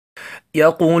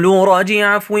يقول راجي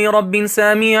عفو رب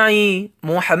سامعي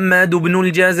محمد بن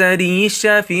الجزري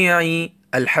الشافعي: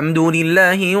 الحمد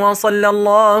لله وصلى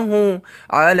الله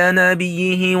على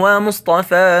نبيه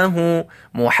ومصطفاه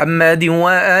محمد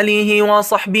وآله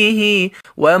وصحبه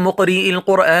ومقرئ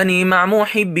القرآن مع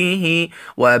محبه.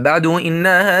 وبعد إن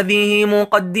هذه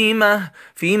مقدمة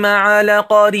فيما على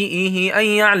قارئه أن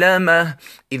يعلمه،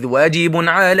 إذ واجب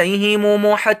عليهم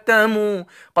محتم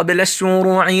قبل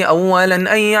الشروع أولا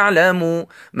أن يعلموا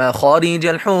مخارج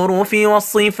الحروف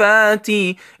والصفات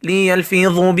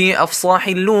ليلفظوا بأفصح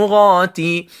اللغات،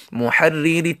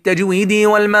 محرر التجويد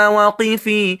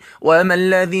والمواقف وما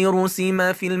الذي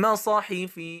رسم في المصاحف.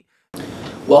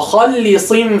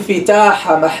 وخلص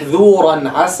انفتاح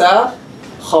محذورا عسى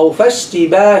خوف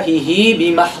اشتباهه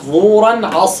بمحظورا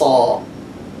عصى.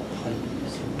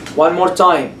 One more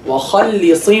time.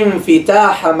 وخلص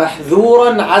انفتاح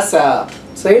محذورا عسى.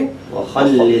 See?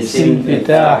 وخلص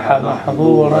انفتاح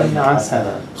محظورا عسى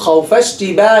خوف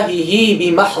اشتباهه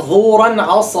بمحظورا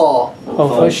عصى.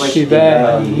 خوف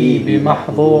اشتباهه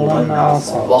بمحظورا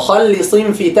عصى. وخلص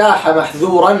انفتاح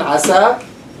محذورا عسى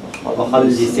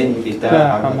وخلص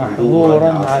انفتاح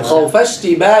محظورا عسى خوف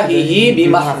اشتباهه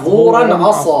بمحظورا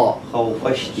عصى. خوف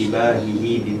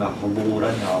اشتباهه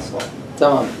بمحظورا عصى.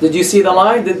 تمام. Did you see the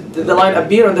line? Did the line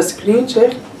appear on the screen,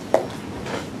 Sheikh?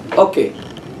 Okay.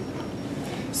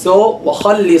 So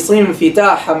وخلص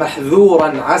انفتاح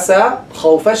محذورا عسى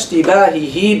خوف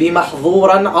اشتباهه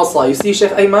بمحظورا عصى. You see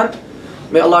Sheikh Ayman?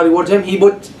 May Allah reward him. He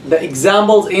put the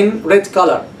examples in red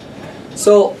color.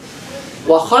 So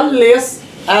وخلص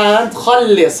and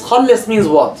خلص. خلص means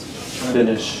what?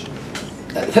 Finish.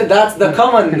 That's the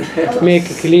common. Make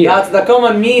it clear. That's the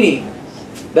common meaning.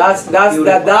 That's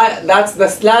the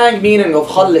slang meaning of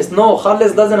خلص. No,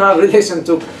 خلص doesn't have relation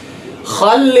to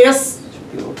خلص.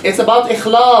 It's about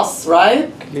ikhlas, right?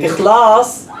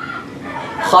 Ikhlas.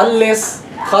 خلص.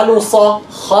 خلص.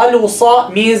 خلص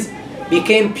means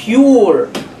became pure.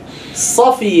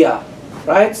 صفية,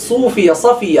 right? صوفية,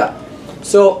 صفية.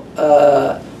 So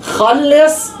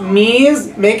خلص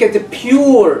means make it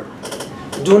pure.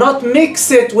 Do not mix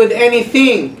it with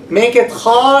anything. Make it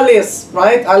khalis,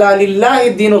 right? Ala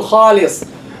lillahi dinul khalis.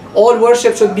 All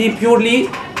worship should be purely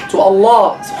to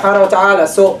Allah subhanahu wa ta'ala.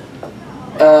 So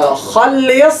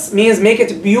khalis means make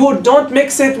it pure. Don't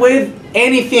mix it with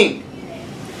anything,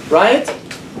 right?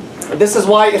 This is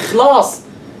why ikhlas.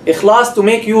 Ikhlas, to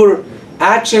make your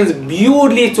actions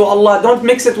purely to Allah. Don't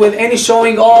mix it with any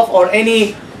showing off or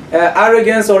any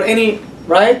arrogance or any,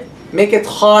 right? Make it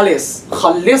khalis.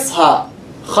 Khalisha.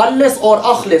 Khalis or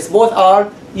akhlis, both are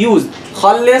used.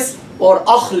 Khalis or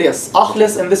akhlis.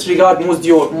 Akhlis in this regard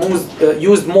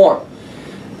used more.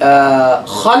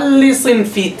 Khalis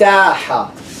infitah.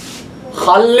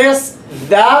 Khalis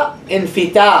the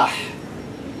infitah.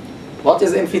 What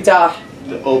is infitah?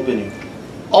 The opening.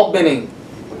 Opening.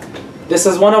 This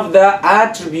is one of the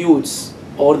attributes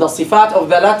or the sifat of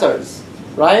the letters,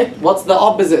 right? What's the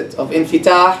opposite of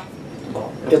infitah?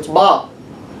 Itbaq,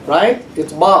 right?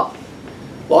 Itbaq.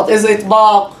 What is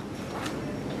itbaq?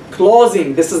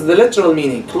 Closing. This is the literal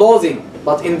meaning, closing.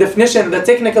 But in definition, the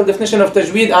technical definition of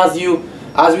tajweed,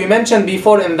 as we mentioned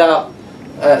before in the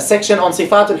section on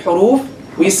sifat al-huruf,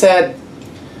 we said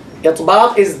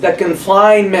itbaq is the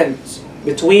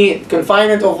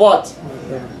confinement of what?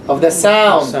 Of the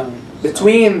sound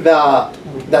between the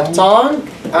tongue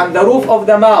and the roof of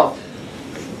the mouth.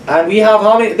 And we have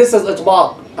how many? This is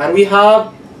itbaq. And we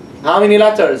have how many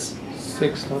letters?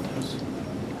 6 letters.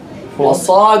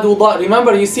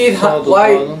 Remember, you see how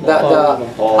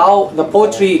the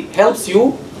poetry helps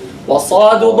you.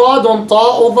 وصاد ضاد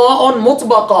طاء ضاء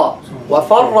مطبقة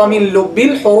وفر من لب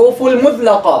الحروف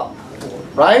المذلقة.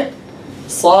 Right?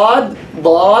 صاد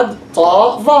ضاد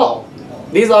طاء ضاء.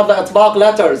 These are the إطباق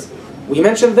letters. We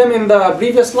mentioned them in the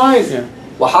previous slides.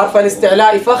 وحرف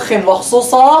الاستعلاء فخ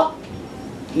وخصوصا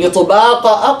لطباق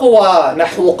أقوى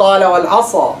نحو قال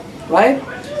والعصا. Right?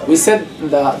 We said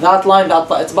that line that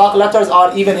the itbaq letters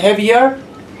are even heavier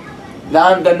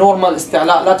than the normal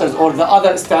istila letters or the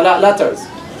other istila letters.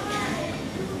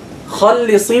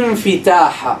 خلص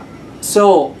انفتاح.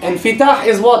 So infitah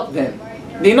is what then?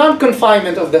 The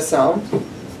non-confinement of the sound,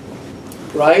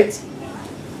 right?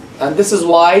 And this is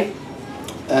why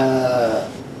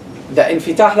the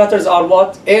infitah letters are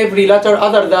what? Every letter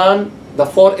other than the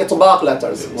 4 itbaq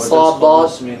letters. What does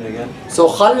khalis mean again? So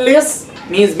khalis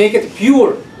means make it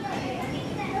pure,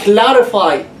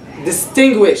 clarify,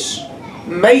 distinguish,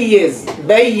 mayyiz,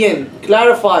 bayyin,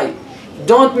 clarify.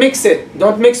 Don't mix it.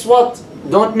 Don't mix what?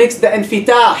 Don't mix the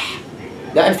infitah.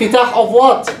 The infitah of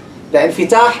what? The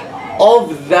infitah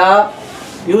of the,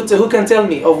 who can tell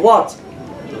me, of what?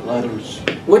 The letters.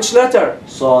 Which letter?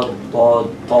 Sad, Dad,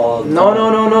 Dad.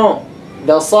 No.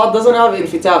 The Sad doesn't have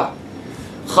infitah.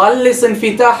 خلص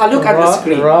انفتاح. Look at the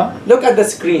screen. Look at the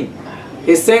screen.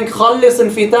 He's saying خلص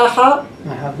انفتاح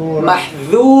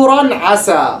محذورا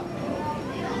عسى.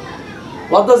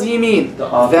 What does he mean?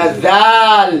 The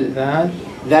dal.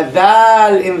 The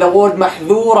dal in the word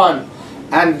محذورا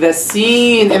and the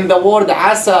sin in the word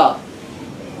عسى.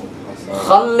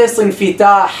 خلص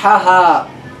انفتاحها.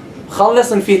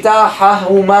 خلص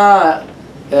انفتاحهما.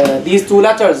 These two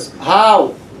letters.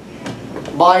 How?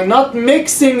 By not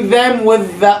mixing them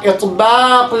with the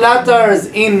إطباق letters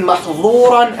in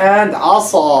محظورا and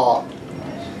عصا.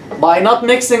 By not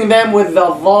mixing them with the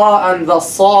ضاء and the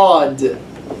صاد.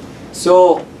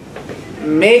 So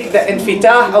make the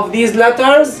infitah of these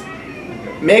letters,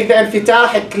 make the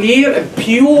infitah clear,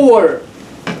 pure,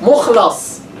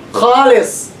 مخلص,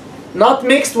 خالص, not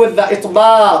mixed with the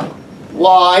إطباق.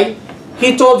 Why?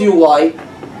 He told you why.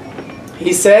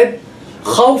 He said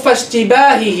خوف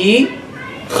اشتباهه.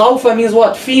 خوف means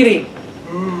what? Fearing.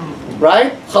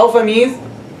 Right? خوف means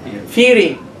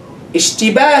fearing.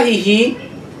 اشتباهه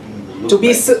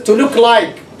to look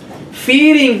like.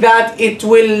 Fearing that it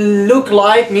will look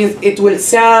like means it will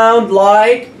sound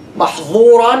like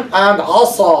محظورا and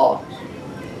عصا.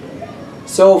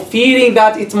 So fearing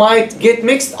that it might get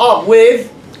mixed up with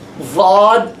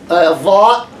ضاد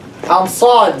ضاء and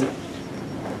صاد.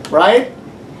 Right?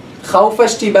 خوف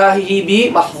اشتباهه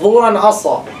ب محظورا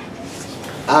عصا.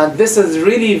 And this is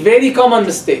really very common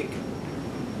mistake.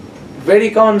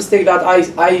 Very common mistake that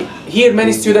I hear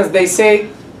many students they say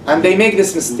and they make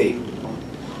this mistake.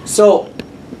 So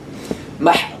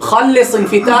خلص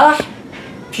انفتاح,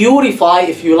 purify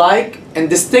if you like, and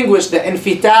distinguish the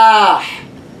infitah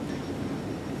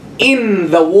in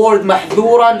the word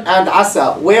محذورا and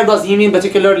عسى. Where does he mean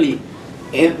particularly?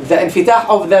 In the infitah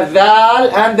of the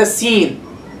ذال and the sin.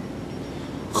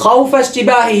 خوف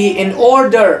اشتباهه, in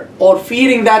order or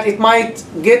fearing that it might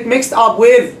get mixed up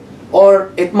with, or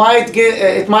it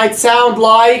might sound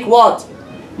like what?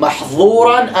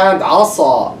 محظورا and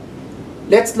عصا.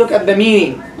 Let's look at the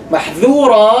meaning.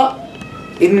 محذورا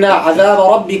إن عذاب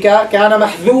ربك كان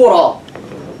محذورا.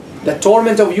 The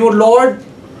torment of your Lord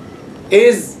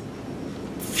is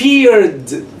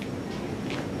feared.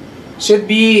 Should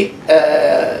be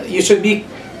you should be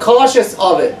cautious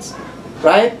of it,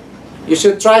 right? You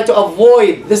should try to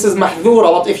avoid. This is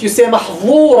محذورة. But if you say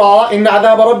محظورة إن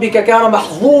عذاب ربك كان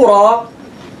محظورا,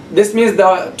 this means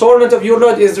the torment of your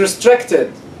Lord is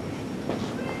restricted.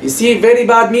 You see, very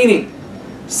bad meaning.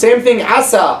 Same thing,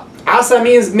 عسى. عسى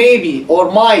means maybe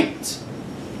or might.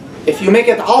 If you make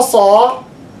it عصا,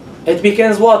 it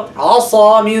becomes what?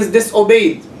 عصا means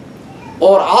disobeyed.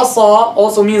 Or عصا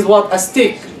also means what? A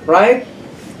stick, right?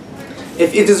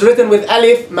 If it is written with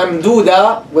alif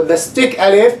mamduda, with the stick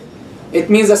alif, it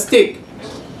means a stick.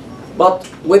 But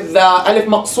with the alif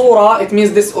maqsura, it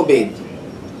means disobeyed.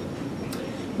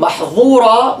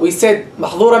 محظورة, we said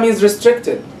محظورة means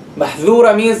restricted.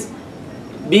 محذورة means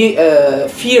be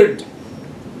feared.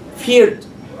 Feared.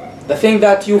 The thing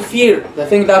that you fear, the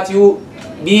thing that you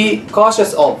be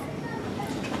cautious of.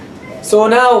 So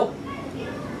now,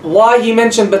 why he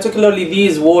mentioned particularly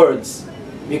these words?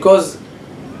 Because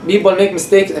people make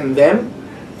mistakes in them,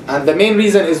 and the main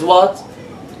reason is what?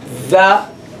 The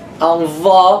and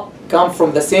the come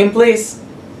from the same place,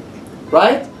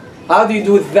 right? How do you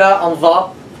do the and the?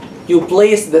 You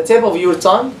place the tip of your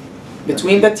tongue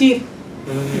between the teeth.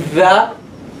 The,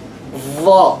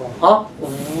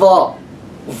 the.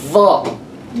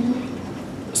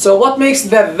 So what makes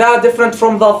the different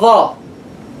from the?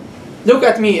 Look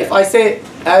at me. If I say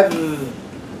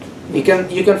you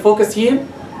can focus here.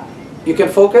 You can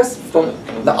focus from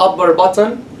the upper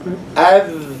button.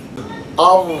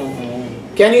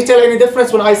 Can you tell any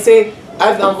difference when I say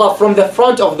and the from the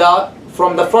front of the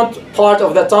front part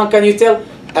of the tongue? Can you tell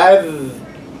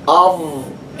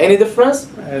any difference?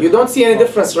 You don't see any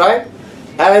difference, right?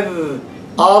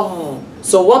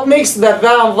 So what makes the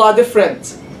and the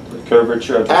different? The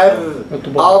curvature of the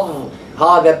tongue.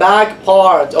 The back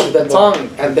part of the tongue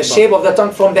and the shape of the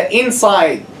tongue from the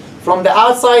inside, from the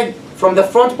outside, from the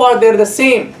front part, they're the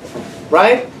same,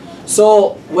 right?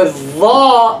 So with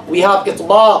the we have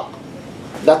itbaq.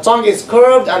 The tongue is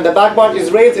curved and the back part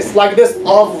is raised. It's like this.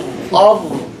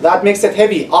 That makes it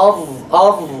heavy.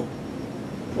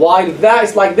 While that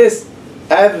is like this.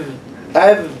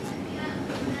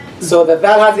 So the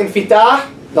dal has infitah,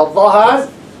 the dha has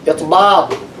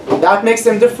itbaq. That makes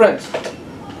them different,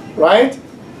 right?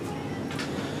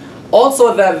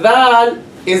 Also the dal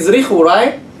is rikhu,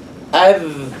 right?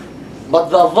 But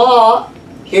the dha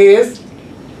is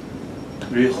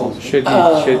ريخو.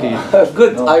 شديد.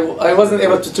 Good. I wasn't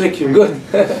able to trick you. Good.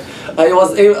 I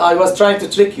was trying to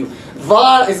trick you.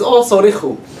 Dha is also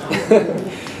rikhu.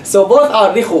 So both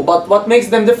are rikhu, but what makes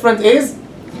them different is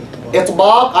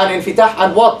إطباق and infitah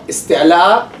and what?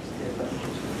 استعلاء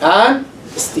and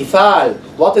istifal.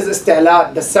 What is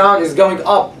استعلاء? The sound is going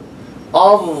up.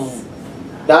 Of.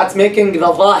 That's making the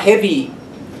dha heavy.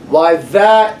 While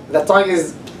the tongue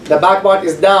is, the back part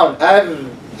is down.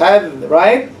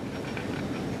 Right?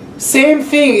 Same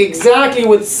thing exactly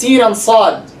with sin and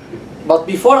sad. But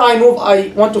before I move,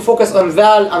 I want to focus on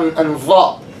dhal and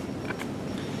dha.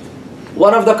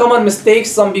 One of the common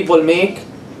mistakes some people make,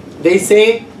 they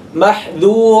say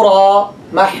mahdura,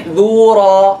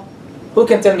 mahdura. Who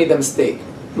can tell me the mistake?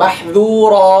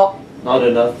 Mahdura. Not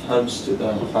enough hamms to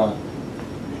the ha.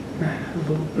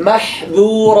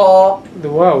 Mahdura. The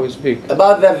wow is big.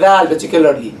 About the dhal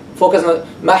particularly. Focus on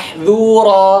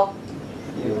mahdura.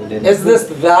 Is this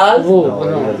dhal? No,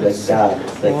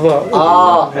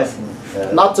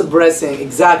 Not pressing,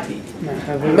 exactly.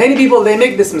 Many people, they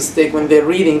make this mistake when they're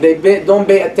reading. They don't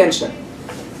pay attention.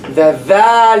 The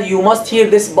dhal, you must hear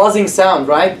this buzzing sound,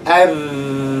 right?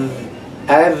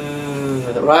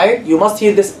 Right? You must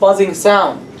hear this buzzing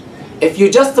sound. If you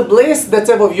just place the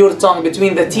tip of your tongue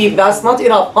between the teeth, that's not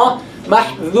enough, huh?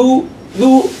 Mahdhu,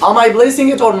 dhu. Am I placing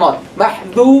it or not?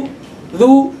 Mahdhu,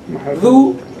 dhu,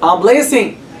 dhu. I'm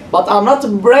placing, but I'm not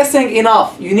pressing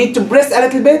enough. You need to press a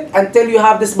little bit until you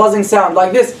have this buzzing sound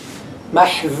like this.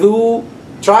 Mahdhu.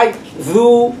 Try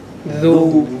dhu,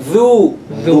 Dhu. dhu,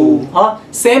 Dhu. huh?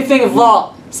 Same thing,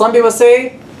 dha. Some people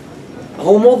say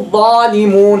humud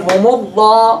dhalimun, humud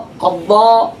dha,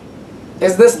 ad-dha.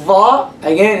 Is this dha?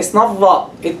 Again, it's not dha.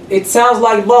 It sounds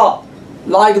like dha,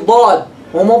 like dad.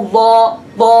 Humud dha,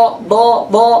 dha, dha,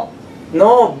 dha.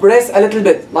 No, press a little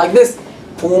bit like this.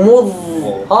 Humud,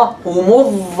 huh?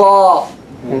 Humud dha.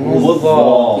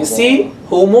 You see?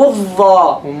 Humud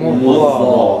dha.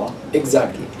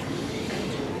 Exactly.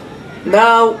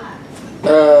 Now,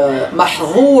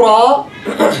 mahdhura.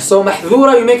 So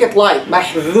mahdhura, you make it light.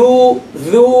 Mahdhu,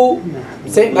 dhu.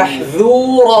 Say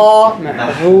mahdhura.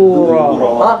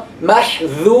 Mahdhura.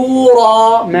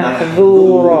 Mahdhura.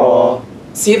 Mahdhura.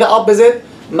 See the opposite?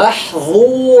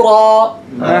 Mahdhura.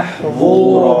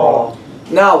 Mahdhura.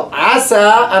 Now,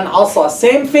 asa and asa,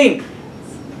 same thing.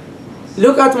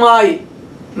 Look at my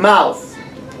mouth.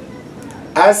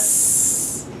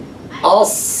 As,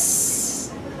 as.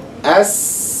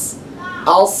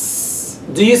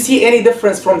 Do you see any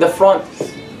difference from the front?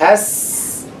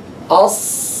 As,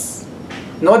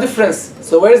 no difference.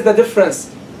 So where is the difference?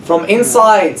 From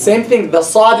inside, same thing. The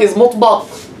sad is mutbaq.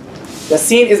 The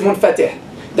sin is munfatih.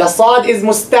 The sad is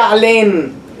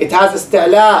musta'lin. It has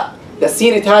isti'la. The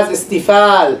sin, it has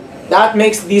istifal. That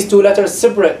makes these two letters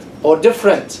separate or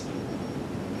different.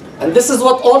 And this is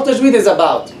what all tajweed is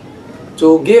about.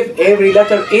 To give every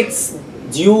letter its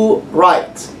due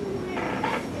right.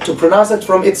 To pronounce it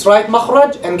from its right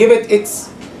makhraj and give it its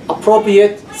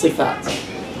appropriate sifat.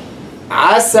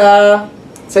 Asa.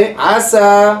 Say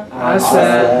asa.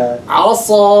 Asa.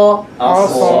 Asa.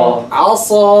 Asa.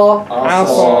 Asa.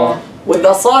 Asa. With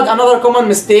the sad, another common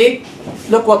mistake.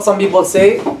 Look what some people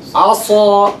say.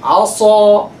 Asa.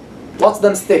 Asa. What's the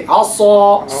mistake?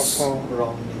 Asa.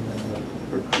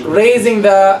 Raising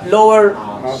the lower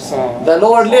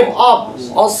lip up.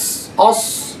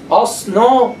 As.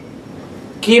 No.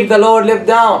 Keep the lower lip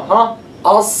down. Huh?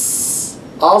 As.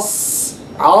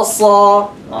 Asa.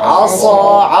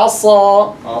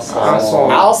 Asa.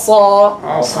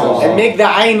 And make the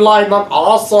ayn light, not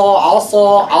asa.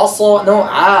 No,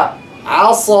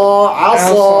 asa.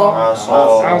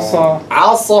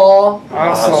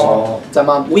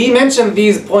 Tamam. We mentioned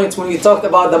these points when we talked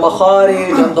about the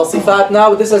makharij and the sifat.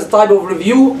 Now this is a type of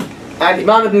review, and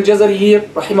Imam Ibn al-Jazari here,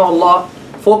 rahimahullah,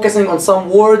 focusing on some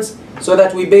words so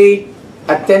that we pay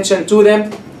attention to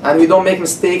them and we don't make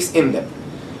mistakes in them.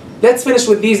 Let's finish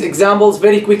with these examples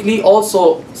very quickly.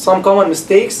 Also, some common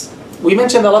mistakes. We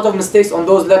mentioned a lot of mistakes on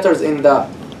those letters in the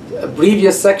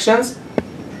previous sections.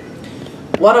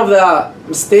 One of the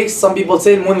mistakes, some people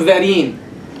say munzareen.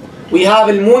 We have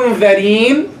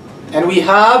al-munzareen and we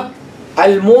have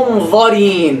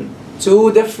al-munzareen.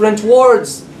 Two different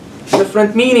words,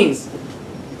 different meanings.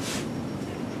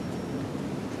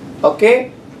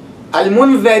 Okay?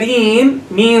 Al-munzareen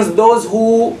means those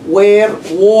who were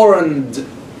warned.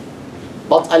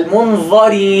 But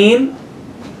al-munzareen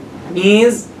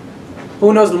means,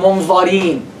 who knows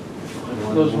al-munzareen?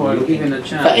 Those who are given a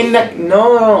chance.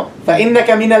 فإنك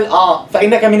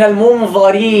من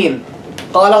المنظرين.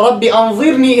 قال ربي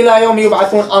أنظرني إلى يوم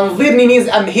يبعثون. أنظرني means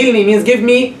أمهلني, means give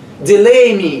me,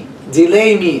 delay me.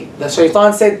 delay me. The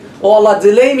shaitan said, oh Allah,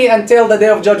 delay me until the day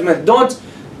of judgment. Don't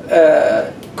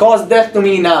cause death to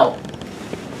me now.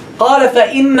 قال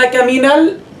فإنك من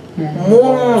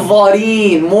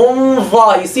المنظرين.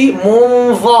 منظر. You see,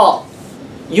 منظر.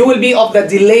 You will be of the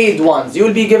delayed ones. You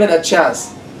will be given a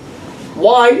chance.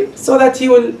 Why? So that he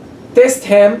will test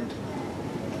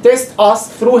us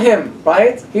through him,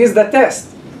 right? He is the test.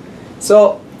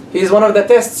 So, he is one of the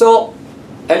tests. So,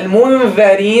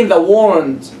 al-munzarin, the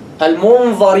warned.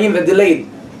 Al-munzarin, the delayed.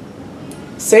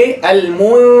 Say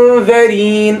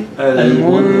al-munzarin.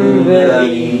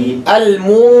 Al-munzarin.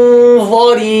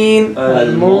 Al-munzarin.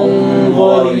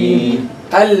 Al-munzarin.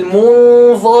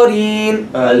 Al-munzarin.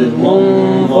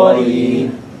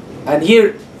 Al-munzarin. And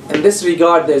here, in this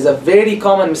regard, there's a very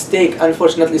common mistake,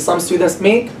 unfortunately, some students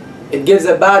make. It gives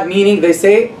a bad meaning. They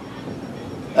say,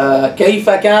 كيف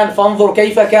كان فانظر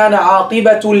كيف كان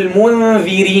عاقبة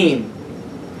المنذرين.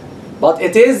 But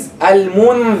it is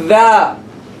المنذا.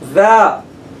 The,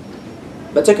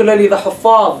 particularly the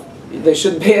حفاظ, they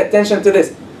should pay attention to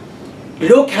this.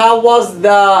 Look how was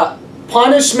the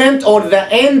punishment or the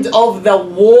end of the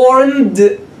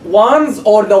warned ones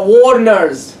or the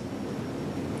warners.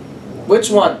 Which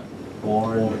one?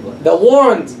 Warned. The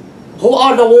warned. Who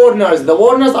are the warners? The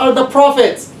warners are the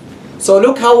prophets. So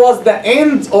look how was the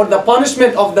end or the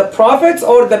punishment of the prophets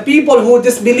or the people who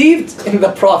disbelieved in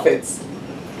the prophets.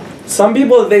 Some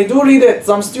people, they do read it.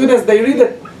 Some students, they read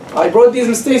it. I brought these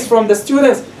mistakes from the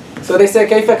students. So they say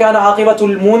كيف كان عاقبة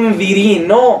المنذرين.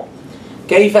 No.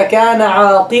 كيف كان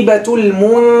عاقبة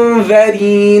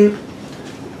المنذرين.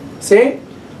 Say.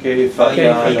 كيف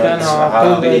كان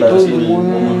عاقبة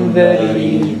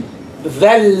المنذرين.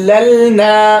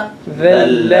 ذللنا.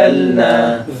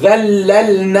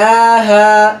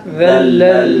 ذللناها.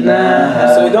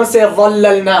 So we don't say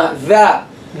ظللنا. The.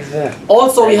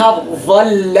 Also we have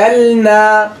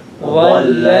ظللنا.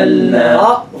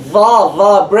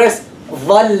 The breast.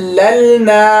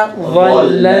 ظللنا.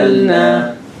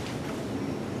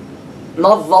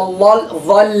 Not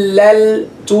ظلل.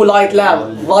 Two light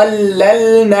lamp.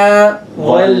 ظللنا.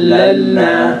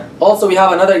 Also we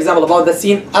have another example about the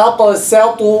scene.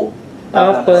 أقسط.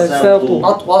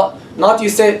 Not you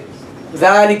say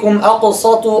ذلكم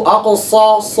أقسط.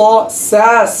 أقصى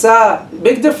سا.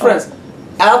 Big difference.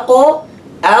 أقسط.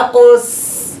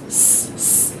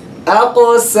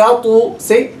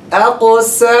 Say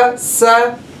أقسط.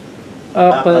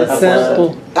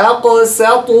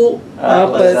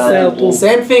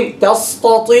 Same thing.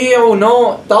 تستطيع.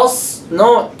 No.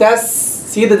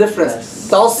 See the difference.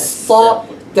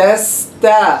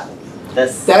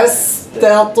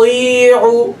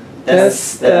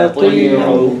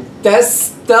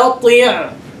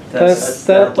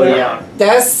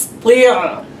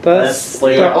 تستطيع.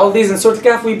 All these in Surah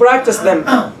Al-Kahf we practice them.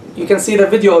 You can see the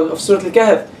video of Surah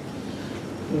Al-Kahf.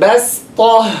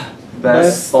 بسطة.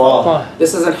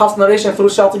 This is in Hafs narration through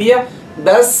Shatibiyya.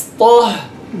 بسطة.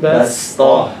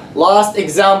 Last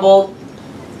example.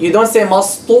 You don't say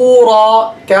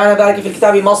مسطورة. كان ذلك في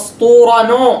الكتاب مسطورة.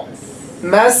 No.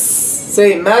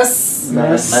 Say مسطورة.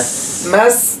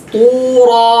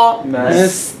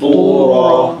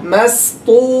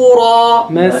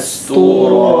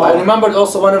 I remembered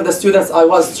also one of the students, I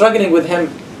was struggling with him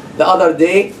the other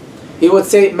day. He would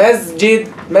say masjid.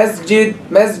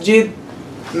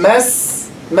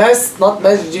 Not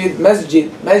masjid.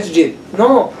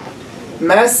 No.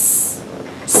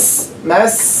 مسجد.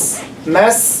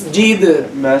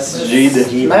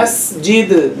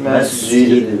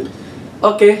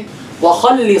 Okay.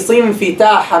 وخلص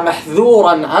انفتاح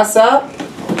محذورا عسى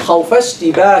خوف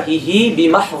اشتباهه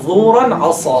بمحظورا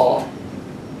عصى.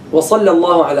 وصلى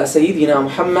الله على سيدنا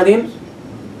محمد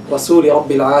رسول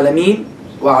رب العالمين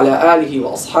وعلى آله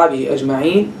وأصحابه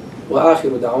أجمعين وآخر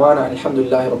دعوانا الحمد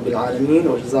لله رب العالمين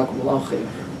وجزاكم الله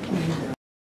خيرا.